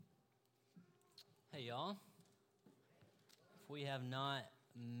Hey, y'all. If we have not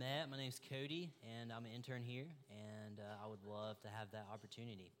met, my name's Cody, and I'm an intern here, and I would love to have that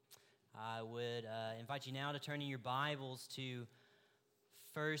opportunity. I would invite you now to turn in your Bibles to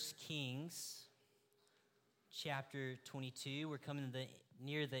 1 Kings chapter 22. We're coming to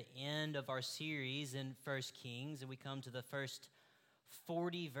near the end of our series in 1 Kings, and we come to the first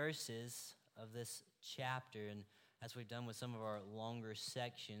 40 verses of this chapter. And as we've done with some of our longer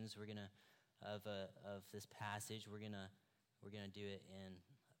sections, of this passage, we're gonna do it in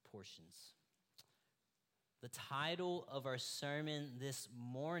portions. The title of our sermon this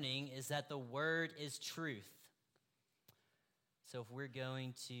morning is that the word is truth. So if we're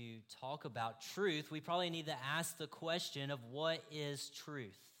going to talk about truth, we probably need to ask the question of what is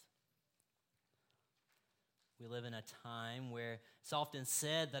truth? We live in a time where it's often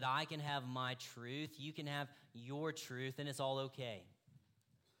said that I can have my truth, you can have your truth, and it's all okay.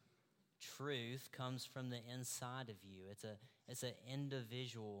 Truth comes from the inside of you. It's an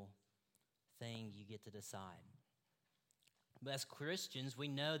individual thing you get to decide. But as Christians, we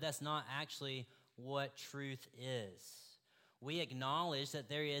know that's not actually what truth is. We acknowledge that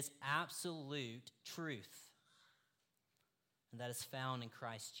there is absolute truth, and that is found in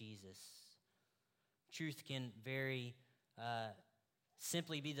Christ Jesus. Truth can very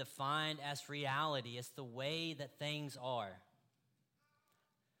simply be defined as reality. It's the way that things are.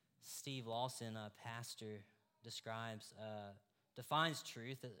 Steve Lawson, a pastor, defines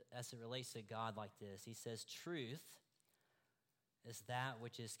truth as it relates to God like this. He says, truth is that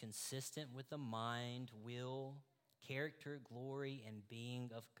which is consistent with the mind, will, character, glory, and being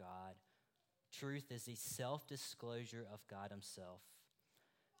of God. Truth is the self-disclosure of God himself.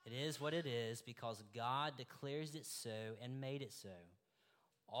 It is what it is because God declares it so and made it so.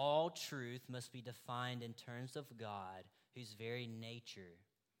 All truth must be defined in terms of God, whose very nature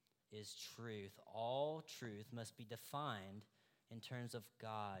is truth. All truth must be defined in terms of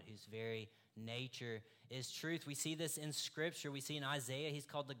God, whose very nature is truth. We see this in Scripture. We see in Isaiah, he's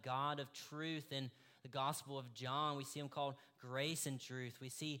called the God of truth. In the Gospel of John, we see him called grace and truth. We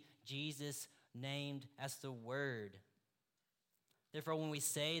see Jesus named as the Word. Therefore, when we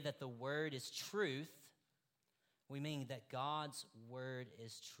say that the Word is truth, we mean that God's Word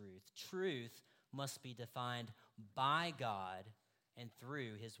is truth. Truth must be defined by God and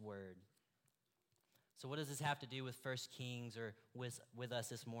through his word. So what does this have to do with 1 Kings or with us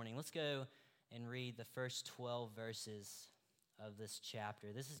this morning? Let's go and read the first 12 verses of this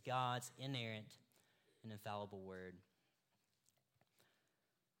chapter. This is God's inerrant and infallible word.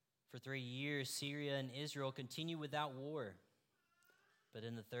 For 3 years, Syria and Israel continued without war. But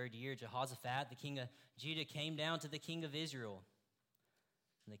in the third year, Jehoshaphat, the king of Judah, came down to the king of Israel.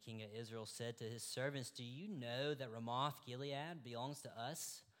 And the king of Israel said to his servants, "Do you know that Ramoth-Gilead belongs to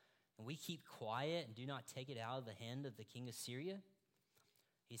us, and we keep quiet and do not take it out of the hand of the king of Syria?"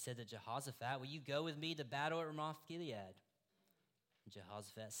 He said to Jehoshaphat, "Will you go with me to battle at Ramoth-Gilead?" And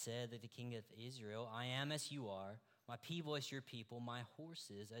Jehoshaphat said to the king of Israel, "I am as you are, my people as your people, my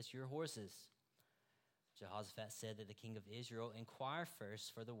horses as your horses." Jehoshaphat said to the king of Israel, "Inquire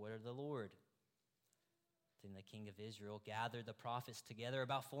first for the word of the Lord." Then the king of Israel gathered the prophets together,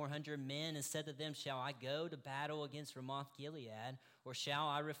 about 400 men, and said to them, "Shall I go to battle against Ramoth-Gilead, or shall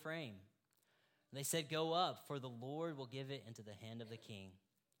I refrain?" And they said, "Go up, for the Lord will give it into the hand of the king."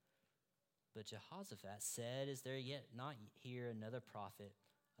 But Jehoshaphat said, "Is there yet not here another prophet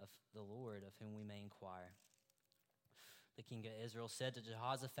of the Lord of whom we may inquire?" The king of Israel said to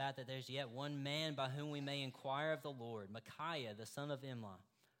Jehoshaphat that there's yet one man by whom we may inquire of the Lord, Micaiah, the son of Imlah,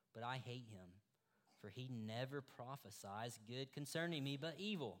 but I hate him. For he never prophesies good concerning me, but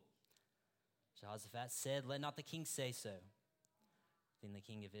evil. Jehoshaphat said, "Let not the king say so." Then the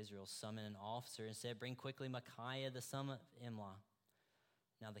king of Israel summoned an officer and said, "Bring quickly Micaiah, the son of Imlah."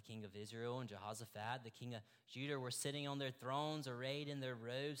 Now the king of Israel and Jehoshaphat, the king of Judah, were sitting on their thrones, arrayed in their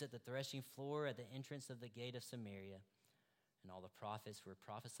robes at the threshing floor at the entrance of the gate of Samaria. And all the prophets were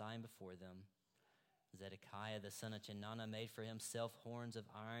prophesying before them. Zedekiah, the son of Chenaanah, made for himself horns of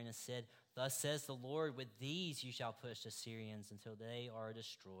iron and said, "Thus says the Lord, with these you shall push the Syrians until they are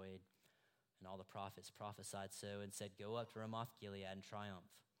destroyed." And all the prophets prophesied so and said, "Go up to Ramoth-Gilead and triumph.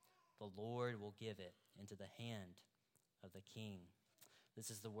 The Lord will give it into the hand of the king."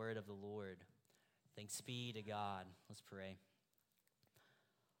 This is the word of the Lord. Thanks be to God. Let's pray.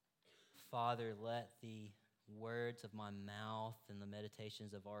 Father, let the words of my mouth and the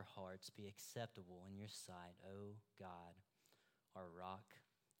meditations of our hearts be acceptable in your sight, O God, our rock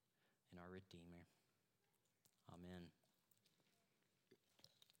and our Redeemer. Amen.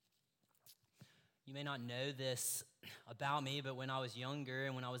 You may not know this about me, but when I was younger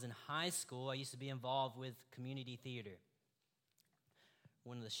and when I was in high school, I used to be involved with community theater.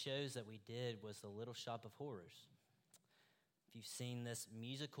 One of the shows that we did was The Little Shop of Horrors. If you've seen this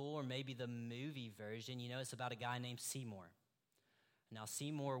musical or maybe the movie version, you know it's about a guy named Seymour. Now,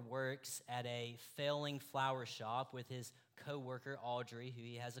 Seymour works at a failing flower shop with his co-worker, Audrey, who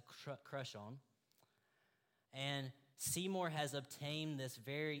he has a crush on. And Seymour has obtained this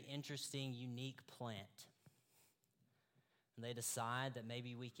very interesting, unique plant. And they decide that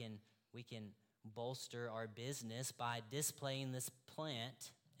maybe we can bolster our business by displaying this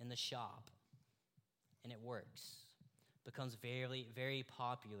plant in the shop. And it works. Becomes very, very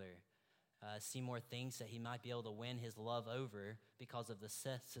popular. Seymour thinks that he might be able to win his love over because of the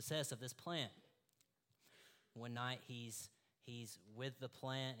success of this plant. One night he's with the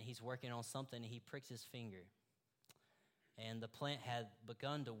plant, and he's working on something, and he pricks his finger. And the plant had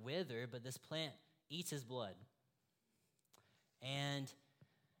begun to wither, but this plant eats his blood. And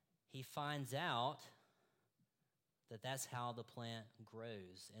he finds out that that's how the plant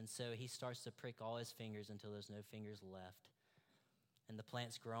grows. And so he starts to prick all his fingers until there's no fingers left. And the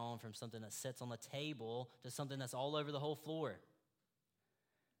plant's grown from something that sits on the table to something that's all over the whole floor.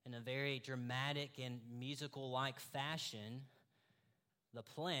 In a very dramatic and musical-like fashion, the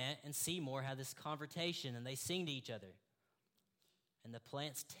plant and Seymour have this confrontation, and they sing to each other. And the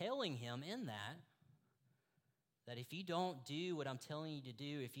plant's telling him in that if you don't do what I'm telling you to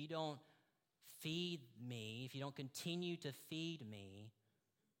do, if you don't feed me, if you don't continue to feed me,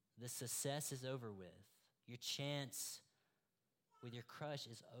 the success is over with. Your chance with your crush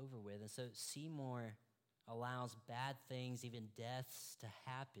is over with. And so Seymour allows bad things, even deaths, to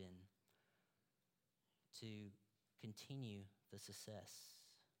happen to continue the success.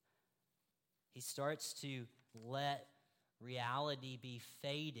 He starts to let reality be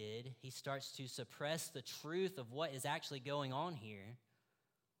faded. He starts to suppress the truth of what is actually going on here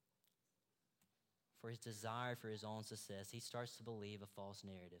for his desire for his own success. He starts to believe a false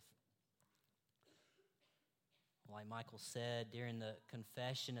narrative. Like Michael said during the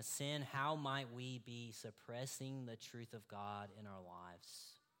confession of sin, how might we be suppressing the truth of God in our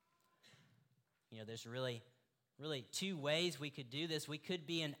lives? You know, there's really two ways we could do this. We could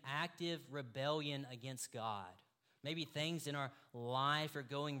be in active rebellion against God. Maybe things in our life are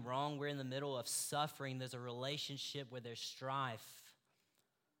going wrong. We're in the middle of suffering. There's a relationship where there's strife.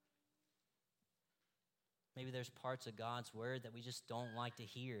 Maybe there's parts of God's word that we just don't like to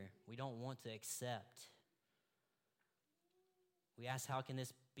hear. We don't want to accept. We ask, how can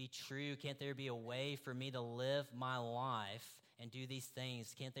this be true? Can't there be a way for me to live my life and do these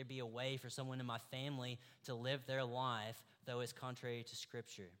things? Can't there be a way for someone in my family to live their life, though it's contrary to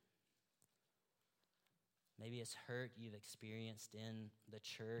Scripture? Maybe it's hurt you've experienced in the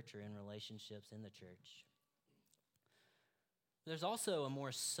church or in relationships in the church. There's also a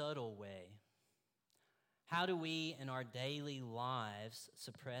more subtle way. How do we in our daily lives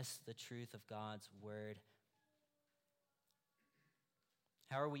suppress the truth of God's word?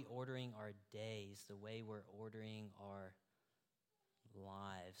 How are we ordering our days the way we're ordering our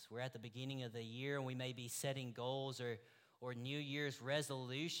lives? We're at the beginning of the year and we may be setting goals or New Year's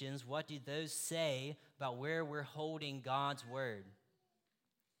resolutions. What do those say about where we're holding God's word?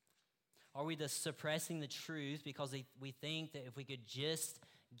 Are we just suppressing the truth because we think that if we could just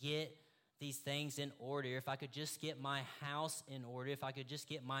get these things in order, if I could just get my house in order, if I could just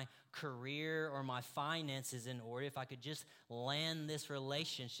get my career or my finances in order, if I could just land this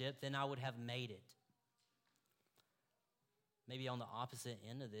relationship, then I would have made it. Maybe on the opposite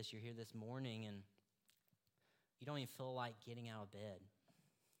end of this, you're here this morning and you don't even feel like getting out of bed.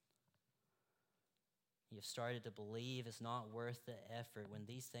 You've started to believe it's not worth the effort. When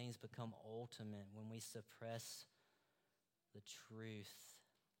these things become ultimate, when we suppress the truth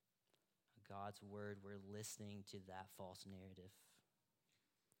of God's word, we're listening to that false narrative.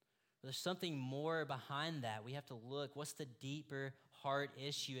 There's something more behind that. We have to look. What's the deeper heart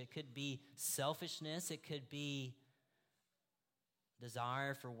issue? It could be selfishness. It could be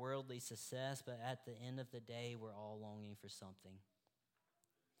desire for worldly success. But at the end of the day, we're all longing for something.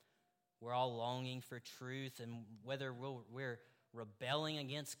 We're all longing for truth. And whether we're rebelling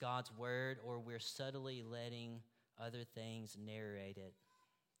against God's word or we're subtly letting other things narrate it,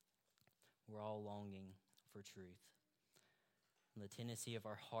 we're all longing for truth. And the tendency of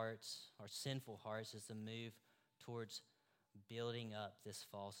our hearts, our sinful hearts, is to move towards building up this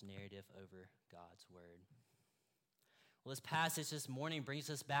false narrative over God's word. Well, this passage this morning brings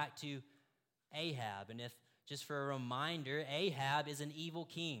us back to Ahab. And if, just for a reminder, Ahab is an evil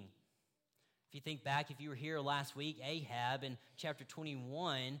king. If you think back, if you were here last week, Ahab in chapter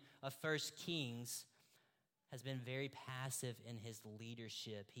 21 of 1 Kings has been very passive in his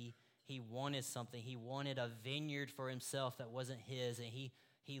leadership. He wanted something. He wanted a vineyard for himself that wasn't his, and he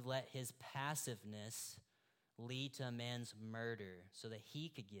let his passiveness lead to a man's murder so that he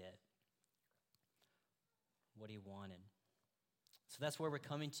could get what he wanted. So that's where we're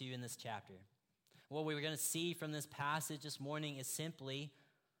coming to in this chapter. What we're going to see from this passage this morning is simply,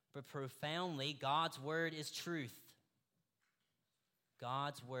 but profoundly, God's word is truth.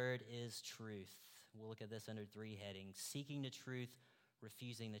 God's word is truth. We'll look at this under 3 headings: seeking the truth,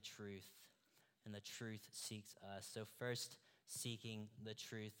 refusing the truth, and the truth seeks us. So first, seeking the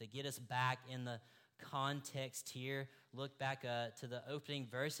truth. To get us back in the context here, look back to the opening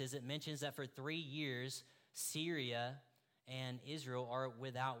verses. It mentions that for 3 years, Syria and Israel are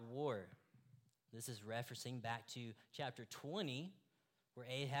without war. This is referencing back to chapter 20, where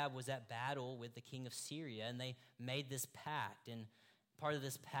Ahab was at battle with the king of Syria, and they made this pact. And part of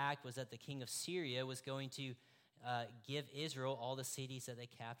this pact was that the king of Syria was going to give Israel all the cities that they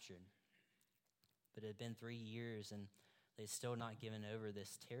captured. But it had been 3 years, and they'd still not given over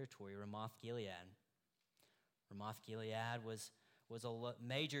this territory, Ramoth-Gilead. Ramoth-Gilead was a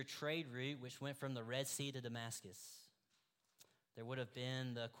major trade route which went from the Red Sea to Damascus. There would have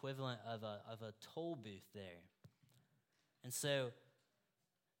been the equivalent of a toll booth there. And so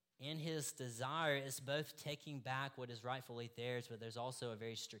in his desire, it's both taking back what is rightfully theirs, but there's also a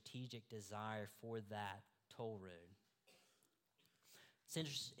very strategic desire for that toll road.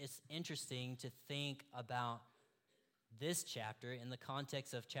 It's interesting to think about this chapter in the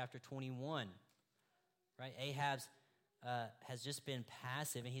context of chapter 21, right? Ahab's has just been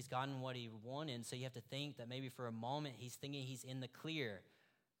passive, and he's gotten what he wanted. So you have to think that maybe for a moment he's thinking he's in the clear,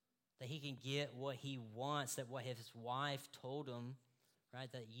 that he can get what he wants, that what his wife told him,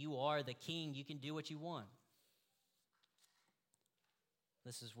 right? That you are the king, you can do what you want.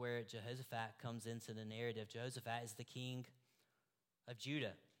 This is where Jehoshaphat comes into the narrative. Jehoshaphat is the king of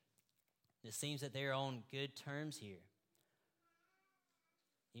Judah. It seems that they're on good terms here,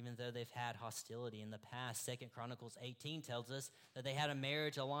 even though they've had hostility in the past. 2 Chronicles 18 tells us that they had a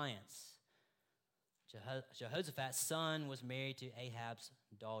marriage alliance. Jehoshaphat's son was married to Ahab's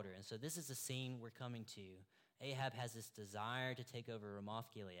daughter. And so this is the scene we're coming to. Ahab has this desire to take over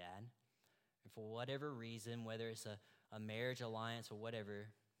Ramoth-Gilead. And for whatever reason, whether it's a marriage alliance or whatever,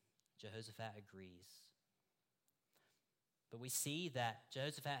 Jehoshaphat agrees. But we see that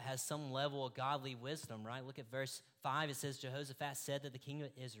Jehoshaphat has some level of godly wisdom, right? Look at verse 5. It says, Jehoshaphat said to the king of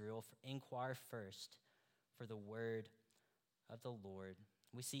Israel, inquire first for the word of the Lord.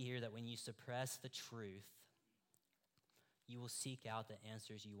 We see here that when you suppress the truth, you will seek out the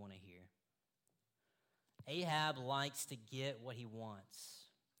answers you want to hear. Ahab likes to get what he wants.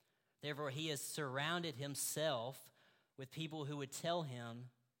 Therefore, he has surrounded himself with people who would tell him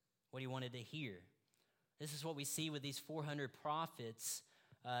what he wanted to hear. This is what we see with these 400 prophets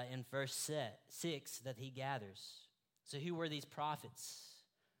in verse 6 that he gathers. So who were these prophets?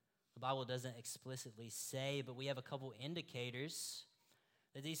 The Bible doesn't explicitly say, but we have a couple indicators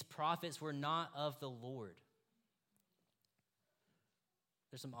that these prophets were not of the Lord.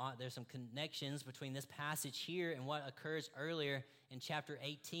 There's some connections between this passage here and what occurs earlier in chapter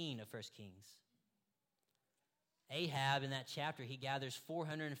 18 of 1 Kings. Ahab, in that chapter, he gathers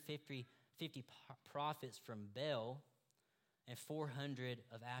 450 prophets from Baal and 400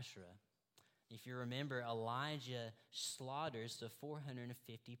 of Asherah. If you remember, Elijah slaughters the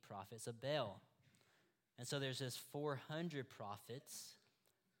 450 prophets of Baal. And so there's this 400 prophets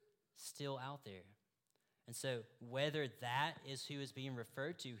still out there. And so whether that is who is being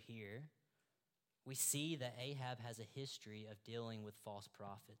referred to here, we see that Ahab has a history of dealing with false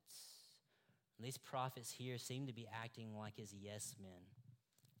prophets. And these prophets here seem to be acting like his yes men.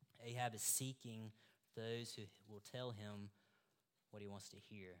 Ahab is seeking those who will tell him what he wants to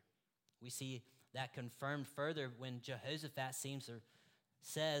hear. We see that confirmed further when Jehoshaphat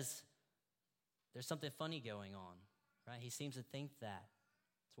says there's something funny going on, right? He seems to think that.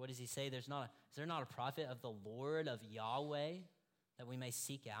 So what does he say? Is there not a prophet of the Lord, of Yahweh, that we may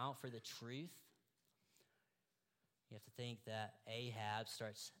seek out for the truth? You have to think that Ahab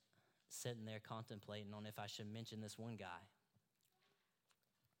starts sitting there contemplating on if I should mention this one guy.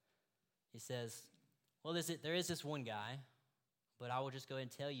 He says, well, there is this one guy, but I will just go ahead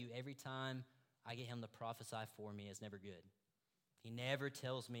and tell you, every time I get him to prophesy for me, it's never good. He never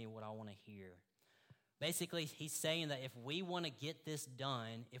tells me what I want to hear. Basically, he's saying that if we want to get this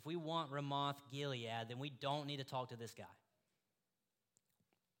done, if we want Ramoth-Gilead, then we don't need to talk to this guy.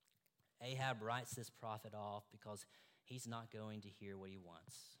 Ahab writes this prophet off because he's not going to hear what he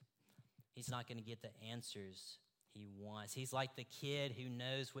wants. he's not going to get the answers he wants. He's like the kid who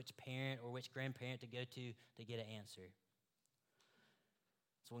knows which parent or which grandparent to go to get an answer.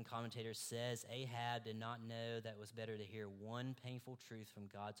 So one commentator says, Ahab did not know that it was better to hear one painful truth from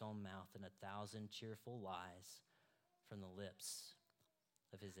God's own mouth than 1,000 cheerful lies from the lips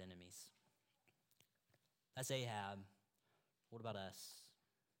of his enemies. That's Ahab. What about us?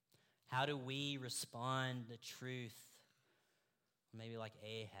 How do we respond to truth? Maybe like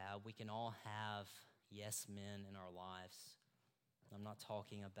Ahab, we can all have yes men in our lives. I'm not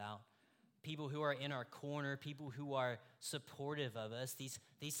talking about people who are in our corner, people who are supportive of us.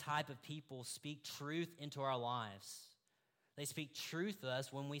 These type of people speak truth into our lives. They speak truth to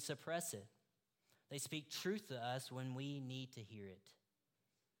us when we suppress it. They speak truth to us when we need to hear it.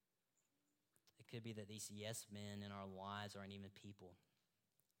 It could be that these yes men in our lives aren't even people.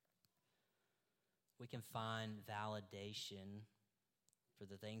 We can find validation for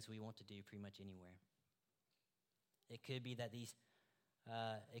the things we want to do pretty much anywhere. It could be that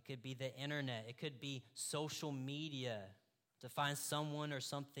it could be the internet. It could be social media to find someone or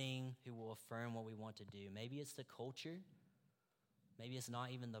something who will affirm what we want to do. Maybe it's the culture. Maybe it's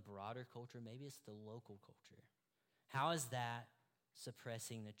not even the broader culture. Maybe it's the local culture. How is that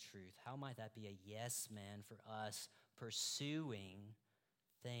suppressing the truth? How might that be a yes man for us pursuing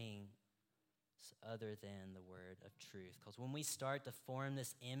things other than the word of truth? Because when we start to form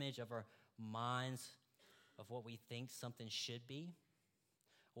this image of our minds of what we think something should be,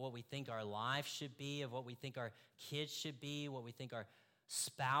 what we think our life should be, of what we think our kids should be, what we think our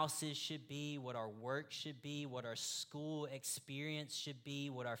spouses should be, what our work should be, what our school experience should be,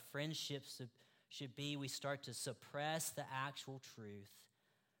 what our friendships should be, we start to suppress the actual truth.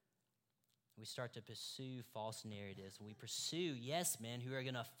 We start to pursue false narratives. We pursue yes men who are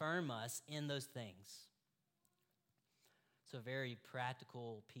going to affirm us in those things. So a very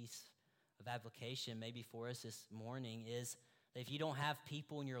practical piece of application maybe for us this morning is that if you don't have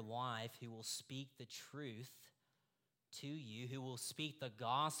people in your life who will speak the truth to you, who will speak the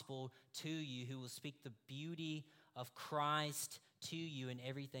gospel to you, who will speak the beauty of Christ to you in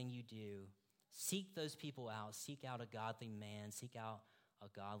everything you do, seek those people out. Seek out a godly man. Seek out a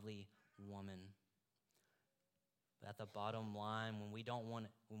godly woman. But at the bottom line, when we don't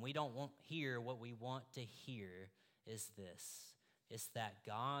want hear what we want to hear, is this: it's that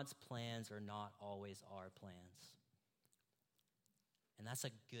God's plans are not always our plans. And that's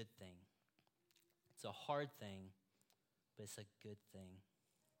a good thing. It's a hard thing, but it's a good thing.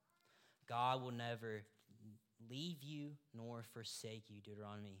 God will never leave you nor forsake you,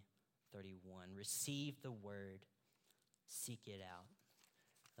 Deuteronomy 31. Receive the word. Seek it out.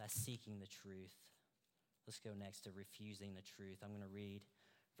 That's seeking the truth. Let's go next to refusing the truth. I'm going to read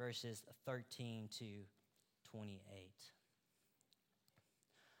verses 13 to 28.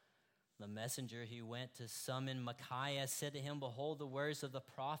 The messenger who went to summon Micaiah said to him, "Behold, the words of the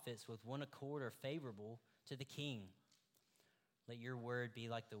prophets with one accord are favorable to the king. Let your word be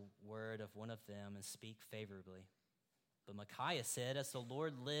like the word of one of them and speak favorably." But Micaiah said, "As the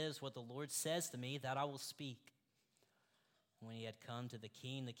Lord lives, what the Lord says to me, that I will speak." When he had come to the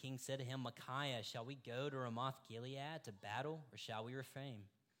king said to him, "Micaiah, shall we go to Ramoth-Gilead to battle, or shall we refrain?"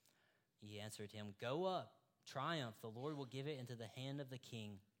 He answered him, "Go up, triumph. The Lord will give it into the hand of the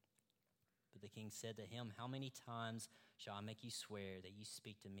king." But the king said to him, "How many times shall I make you swear that you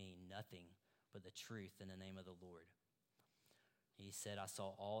speak to me nothing but the truth in the name of the Lord?" He said, "I saw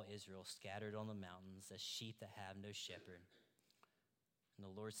all Israel scattered on the mountains as sheep that have no shepherd." And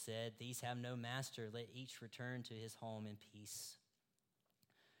the Lord said, "These have no master. Let each return to his home in peace."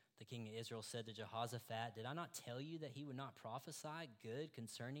 The king of Israel said to Jehoshaphat, "Did I not tell you that he would not prophesy good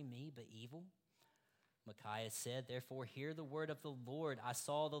concerning me, but evil?" Micaiah said, "Therefore hear the word of the Lord. I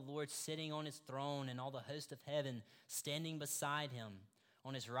saw the Lord sitting on his throne and all the host of heaven standing beside him,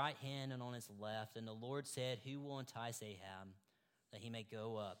 on his right hand and on his left. And the Lord said, who will entice Ahab, that he may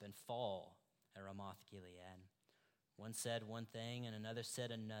go up and fall at Ramoth-Gilead?" One said one thing and another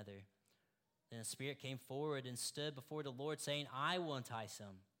said another. Then the Spirit came forward and stood before the Lord, saying, "I will entice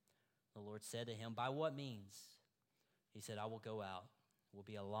him." The Lord said to him, "By what means?" He said, "I will go out. Will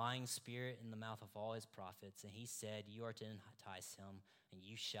be a lying spirit in the mouth of all his prophets." And he said, "You are to entice him, and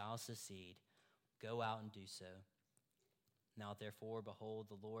you shall succeed. Go out and do so. Now therefore, behold,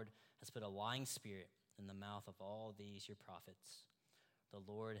 the Lord has put a lying spirit in the mouth of all these your prophets. The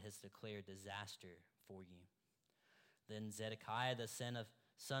Lord has declared disaster for you." Then Zedekiah, the son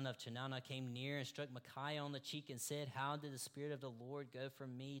of Chenaanah, came near and struck Micaiah on the cheek and said, "How did the Spirit of the Lord go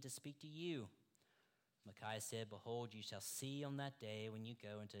from me to speak to you?" Micaiah said, "Behold, you shall see on that day when you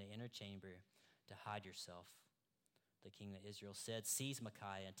go into the inner chamber to hide yourself. The king of Israel said, "Seize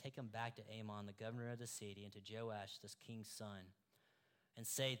Micaiah and take him back to Amon, the governor of the city, and to Joash, this king's son, and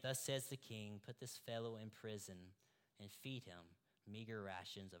say, 'Thus says the king, put this fellow in prison and feed him meager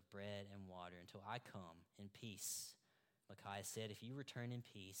rations of bread and water until I come in peace.' Micaiah said, 'If you return in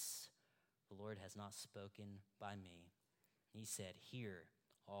peace, the Lord has not spoken by me.' He said, 'Hear,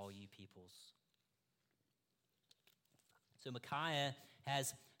 all you peoples.'" So Micaiah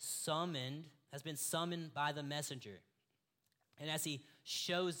has been summoned by the messenger. And as he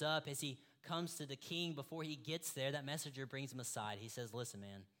shows up, as he comes to the king, before he gets there, that messenger brings him aside. He says, "Listen,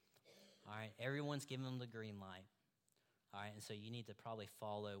 man, all right, everyone's giving him the green light. All right, and so you need to probably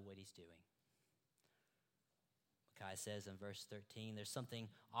follow what he's doing." Micaiah says in verse 13, there's something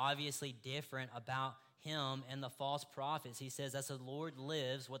obviously different about him and the false prophets. He says, "As the Lord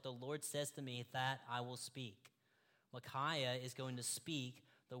lives, what the Lord says to me, that I will speak." Micaiah is going to speak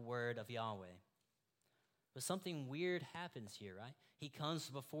the word of Yahweh. But something weird happens here, right? He comes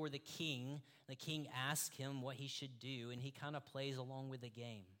before the king. The king asks him what he should do, and he kind of plays along with the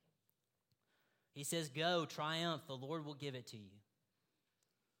game. He says, "Go, triumph, the Lord will give it to you."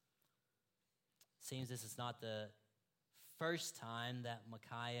 Seems this is not the first time that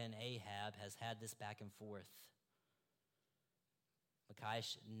Micaiah and Ahab has had this back and forth. Micaiah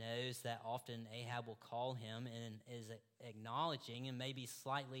knows that often Ahab will call him and is acknowledging, and maybe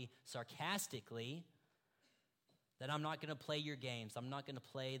slightly sarcastically, that "I'm not going to play your games. I'm not going to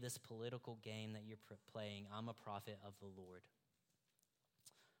play this political game that you're playing. I'm a prophet of the Lord."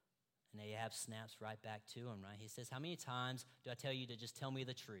 And Ahab snaps right back to him, right? He says, "How many times do I tell you to just tell me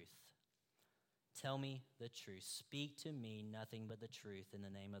the truth? Tell me the truth. Speak to me nothing but the truth in the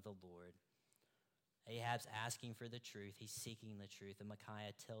name of the Lord." Ahab's asking for the truth. He's seeking the truth. And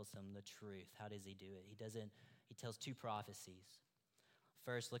Micaiah tells him the truth. How does he do it? He tells two prophecies.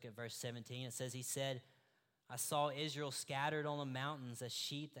 First, look at verse 17. It says, he said, "I saw Israel scattered on the mountains as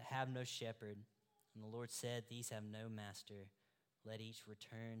sheep that have no shepherd. And the Lord said, 'These have no master. Let each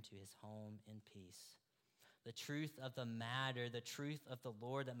return to his home in peace.'" The truth of the matter, the truth of the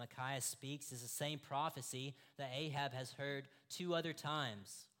Lord that Micaiah speaks, is the same prophecy that Ahab has heard two other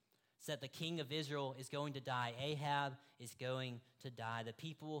times. It's that the king of Israel is going to die. Ahab is going to die. The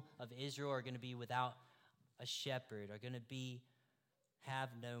people of Israel are going to be without a shepherd, are going to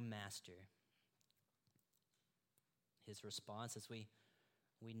have no master. His response, as we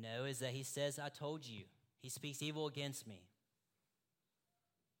know, is that he says, "I told you." He speaks evil against me.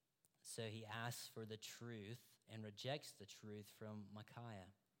 So he asks for the truth and rejects the truth from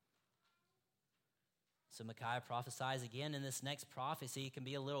Micaiah. So Micaiah prophesies again. In this next prophecy, it can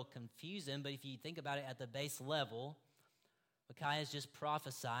be a little confusing, but if you think about it at the base level, Micaiah has just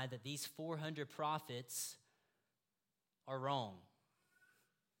prophesied that these 400 prophets are wrong.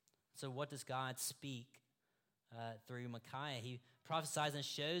 So what does God speak through Micaiah? He prophesies and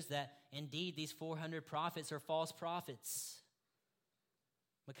shows that indeed these 400 prophets are false prophets.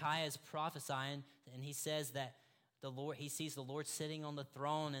 Micaiah is prophesying, and he says that he sees the Lord sitting on the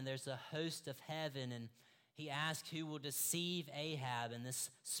throne, and there's a host of heaven, and he asks who will deceive Ahab, and this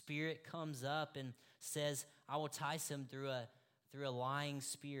spirit comes up and says, "I will entice him through a lying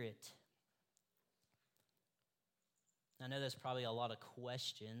spirit." I know there's probably a lot of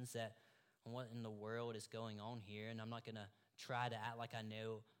questions that what in the world is going on here, and I'm not going to try to act like I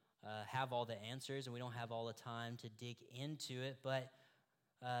know, have all the answers, and we don't have all the time to dig into it, but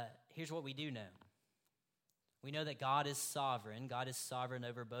here's what we do know. We know that God is sovereign. God is sovereign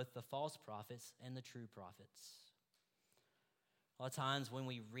over both the false prophets and the true prophets. A lot of times when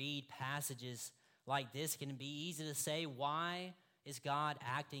we read passages like this, it can be easy to say, why is God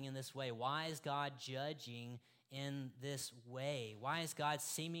acting in this way? Why is God judging in this way? Why is God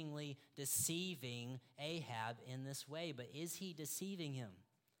seemingly deceiving Ahab in this way? But is he deceiving him?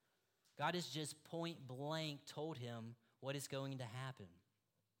 God has just point blank told him what is going to happen.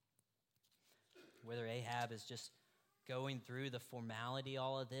 Whether Ahab is just going through the formality,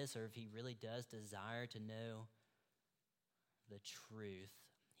 all of this, or if he really does desire to know the truth,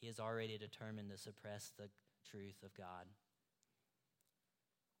 he has already determined to suppress the truth of God.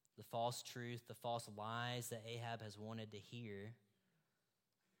 The false truth, the false lies that Ahab has wanted to hear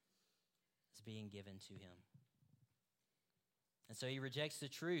is being given to him. And so he rejects the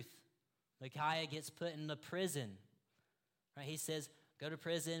truth. Micaiah gets put into prison. Right? He says, "Go to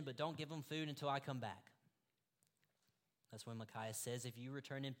prison, but don't give them food until I come back." That's when Micaiah says, "If you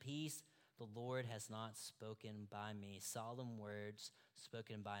return in peace, the Lord has not spoken by me." Solemn words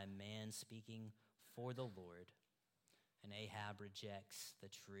spoken by a man speaking for the Lord. And Ahab rejects the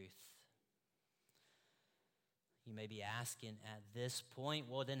truth. You may be asking at this point,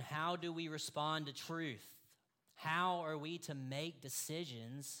 well, then how do we respond to truth? How are we to make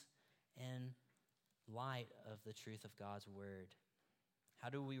decisions in light of the truth of God's word? How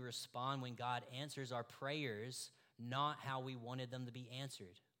do we respond when God answers our prayers, not how we wanted them to be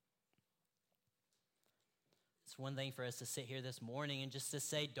answered? It's one thing for us to sit here this morning and just to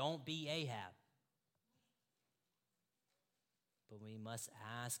say, don't be Ahab. But we must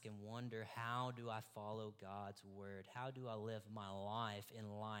ask and wonder, how do I follow God's word? How do I live my life in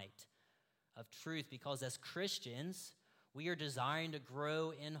light of truth? Because as Christians, we are desiring to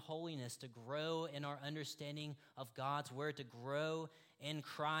grow in holiness, to grow in our understanding of God's word, to grow in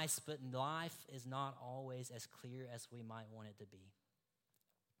Christ, but life is not always as clear as we might want it to be.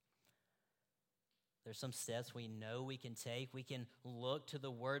 There's some steps we know we can take. We can look to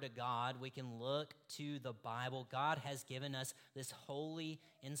the Word of God. We can look to the Bible. God has given us this holy,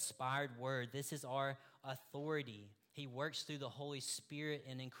 inspired Word. This is our authority. He works through the Holy Spirit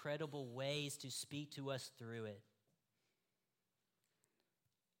in incredible ways to speak to us through it.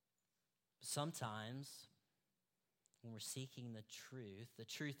 Sometimes, when we're seeking the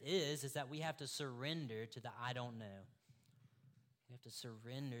truth is that we have to surrender to the I don't know. We have to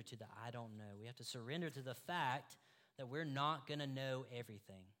surrender to the I don't know. We have to surrender to the fact that we're not going to know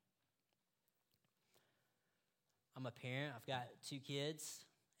everything. I'm a parent. I've got 2 kids.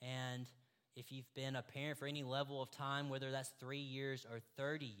 And if you've been a parent for any level of time, whether that's 3 years or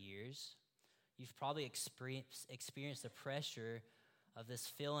 30 years, you've probably experienced the pressure of this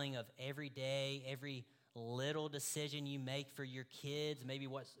feeling of every day, every little decision you make for your kids, maybe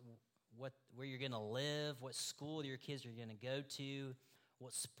where you're going to live, what school your kids are going to go to,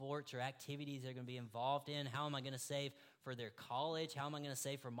 what sports or activities they're going to be involved in, how am I going to save for their college, how am I going to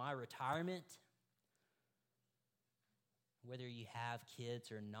save for my retirement? Whether you have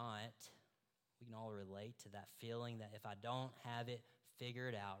kids or not, we can all relate to that feeling that if I don't have it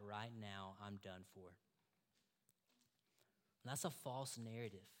figured out right now, I'm done for. And that's a false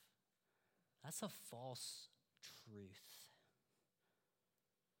narrative. That's a false truth.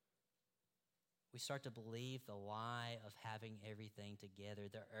 We start to believe the lie of having everything together,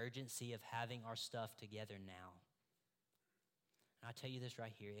 the urgency of having our stuff together now. And I tell you this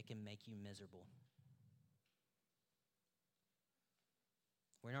right here, it can make you miserable.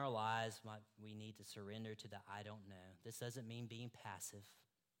 When our lives, we need to surrender to the I don't know. This doesn't mean being passive.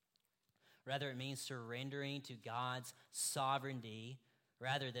 Rather, it means surrendering to God's sovereignty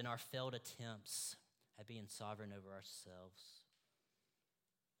rather than our failed attempts at being sovereign over ourselves.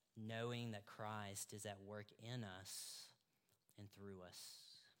 Knowing that Christ is at work in us and through us.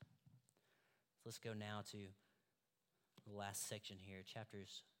 Let's go now to the last section here,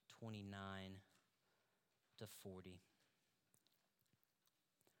 chapters 29 to 40.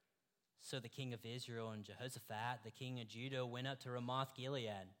 So the king of Israel and Jehoshaphat, the king of Judah, went up to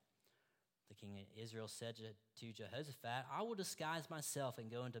Ramoth-Gilead. The king of Israel said to Jehoshaphat, I will disguise myself and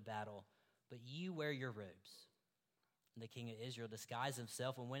go into battle, but you wear your robes. And the king of Israel disguised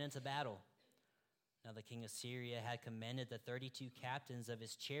himself and went into battle. Now the king of Syria had commanded the 32 captains of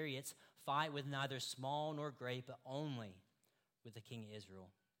his chariots, fight with neither small nor great, but only with the king of Israel.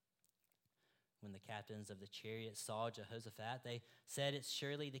 When the captains of the chariots saw Jehoshaphat, they said, it's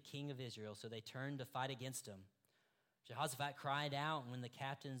surely the king of Israel. So they turned to fight against him. Jehoshaphat cried out, and when the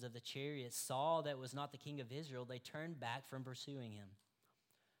captains of the chariots saw that it was not the king of Israel, they turned back from pursuing him.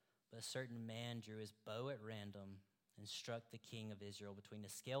 But a certain man drew his bow at random and struck the king of Israel between the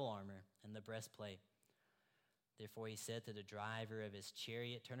scale armor and the breastplate. Therefore he said to the driver of his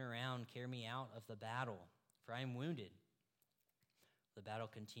chariot, turn around, carry me out of the battle, for I am wounded. The battle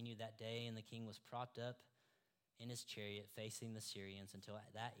continued that day, and the king was propped up in his chariot facing the Syrians until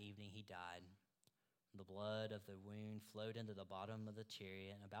that evening he died. The blood of the wound flowed into the bottom of the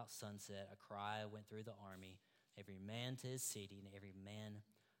chariot, and about sunset a cry went through the army, every man to his city and every man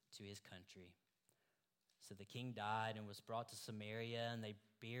to his country. So the king died and was brought to Samaria, and they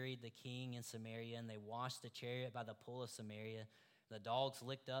buried the king in Samaria, and they washed the chariot by the pool of Samaria. The dogs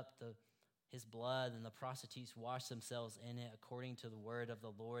licked up his blood, and the prostitutes washed themselves in it according to the word of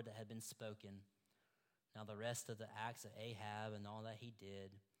the Lord that had been spoken. Now the rest of the acts of Ahab and all that he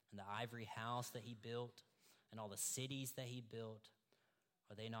did, and the ivory house that he built, and all the cities that he built,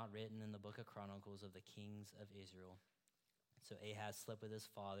 are they not written in the book of Chronicles of the kings of Israel? So Ahab slept with his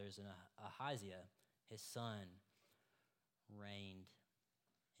fathers, and Ahaziah, his son, reigned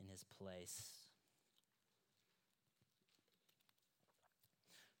in his place.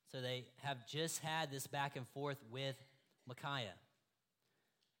 So they have just had this back and forth with Micaiah.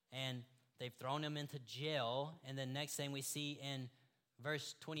 And they've thrown him into jail. And the next thing we see in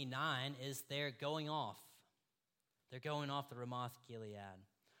verse 29 is they're going off. They're going off to Ramoth-Gilead.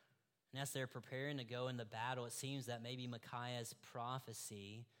 And as they're preparing to go into battle, it seems that maybe Micaiah's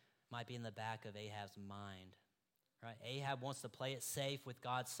prophecy might be in the back of Ahab's mind. Right? Ahab wants to play it safe with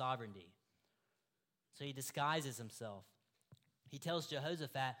God's sovereignty. So he disguises himself. He tells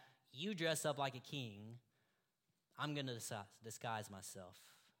Jehoshaphat, you dress up like a king, I'm going to disguise myself.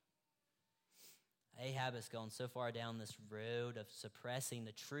 Ahab has gone so far down this road of suppressing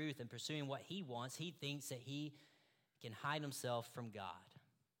the truth and pursuing what he wants, he thinks that he can hide himself from God.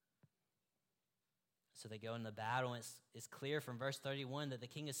 So they go into battle, and it's clear from verse 31 that the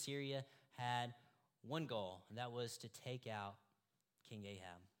king of Syria had one goal, and that was to take out King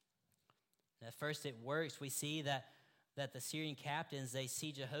Ahab. And at first it works. We see that the Syrian captains, they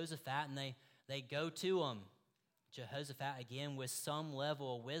see Jehoshaphat, and they go to him. Jehoshaphat, again, with some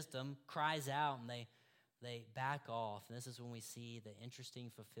level of wisdom, cries out, and they back off. And this is when we see the interesting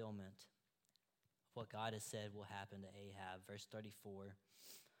fulfillment of what God has said will happen to Ahab. Verse 34,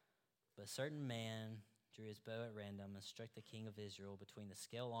 but a certain man drew his bow at random and struck the king of Israel between the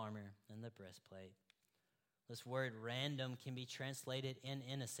scale armor and the breastplate. This word random can be translated in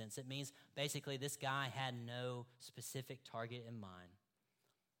innocence. It means basically this guy had no specific target in mind.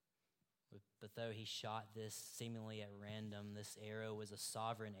 But though he shot this seemingly at random, this arrow was a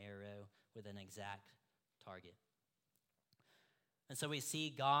sovereign arrow with an exact target. And so we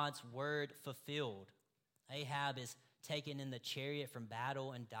see God's word fulfilled. Ahab is taken in the chariot from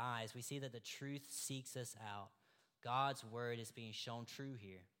battle and dies. We see that the truth seeks us out. God's word is being shown true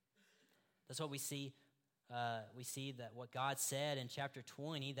here. That's what we see. We see that what God said in chapter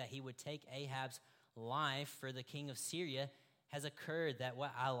 20, that he would take Ahab's life for the king of Syria, has occurred. That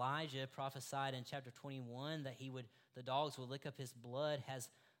what Elijah prophesied in chapter 21, that the dogs would lick up his blood, has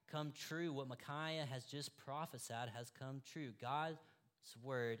come true. What Micaiah has just prophesied has come true. God's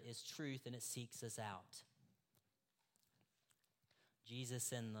word is truth, and it seeks us out.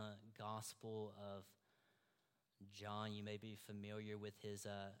 Jesus in the Gospel of John, you may be familiar with his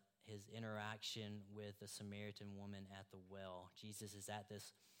interaction with the Samaritan woman at the well. Jesus is at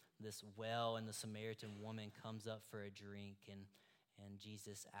this well, and the Samaritan woman comes up for a drink, and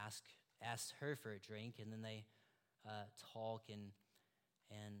Jesus asks her for a drink, and then they talk, and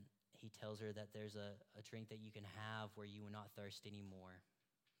he tells her that there's a drink that you can have where you will not thirst anymore,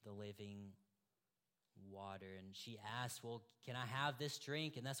 the living water. And she asks, well, can I have this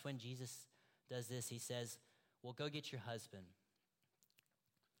drink? And that's when Jesus does this. He says, well, go get your husband.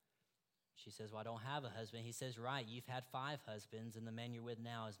 She says, well, I don't have a husband. He says, right, you've had 5 husbands, and the man you're with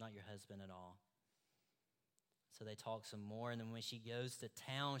now is not your husband at all. So they talk some more, and then when she goes to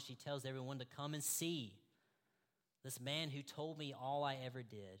town, she tells everyone to come and see this man who told me all I ever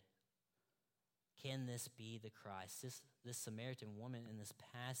did. Can this be the Christ? This Samaritan woman in this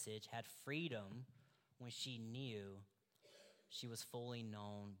passage had freedom when she knew she was fully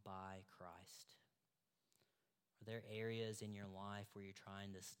known by Christ. Are there areas in your life where you're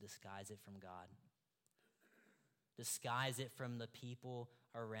trying to disguise it from God? Disguise it from the people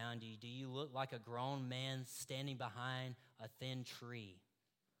around you? Do you look like a grown man standing behind a thin tree,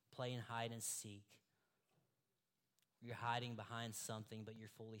 playing hide and seek? You're hiding behind something, but you're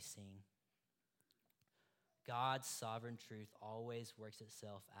fully seen. God's sovereign truth always works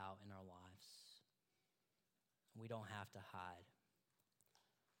itself out in our lives. We don't have to hide.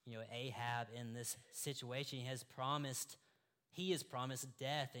 You know, Ahab in this situation, he has promised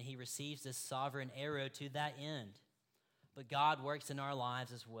death, and he receives this sovereign arrow to that end. But God works in our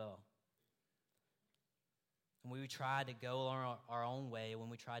lives as well. And we try to go our own way, when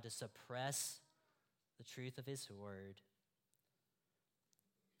we try to suppress the truth of his word.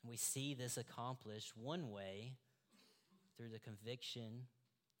 And we see this accomplished one way through the convicting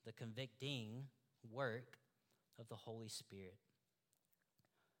work of the Holy Spirit.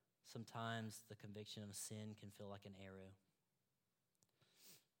 Sometimes the conviction of sin can feel like an arrow.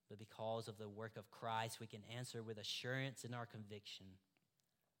 But because of the work of Christ, we can answer with assurance in our conviction.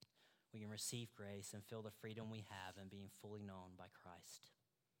 We can receive grace and feel the freedom we have in being fully known by Christ.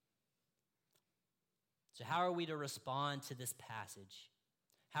 So how are we to respond to this passage?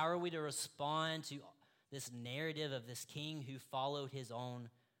 How are we to respond to this narrative of this king who followed his own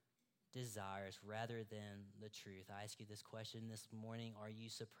desires rather than the truth? I ask you this question this morning: are you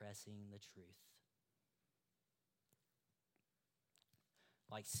suppressing the truth?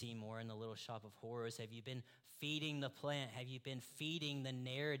 Like Seymour in the Little Shop of Horrors, have you been feeding the plant? Have you been feeding the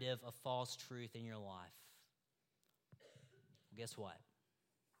narrative of false truth in your life? Well, guess what?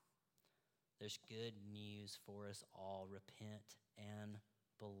 There's good news for us all. Repent and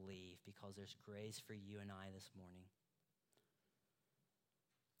believe, because there's grace for you and I this morning.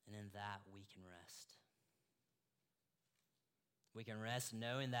 And in that we can rest. We can rest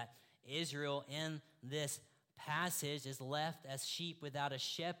knowing that Israel in this passage is left as sheep without a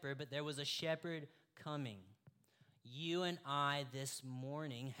shepherd, but there was a shepherd coming. You and I this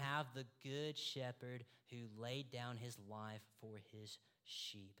morning have the good shepherd who laid down his life for his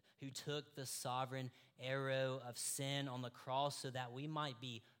sheep, who took the sovereign arrow of sin on the cross so that we might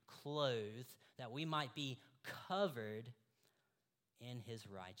be clothed, that we might be covered in his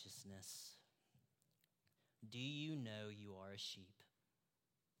righteousness. Do you know you are a sheep?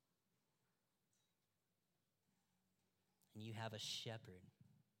 And you have a shepherd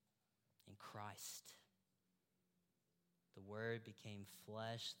in Christ. The Word became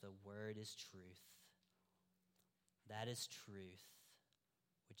flesh. The Word is truth. That is truth,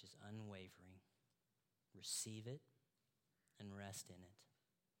 which is unwavering. Receive it and rest in it.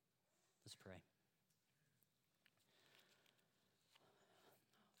 Let's pray.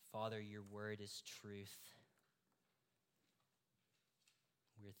 Father, your Word is truth.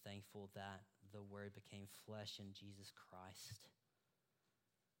 We're thankful that the Word became flesh in Jesus Christ.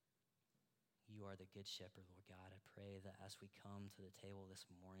 You are the good shepherd, Lord God. I pray that as we come to the table this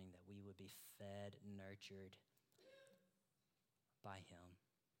morning, that we would be fed, nurtured by him.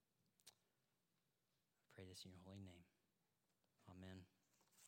 I pray this in your holy name.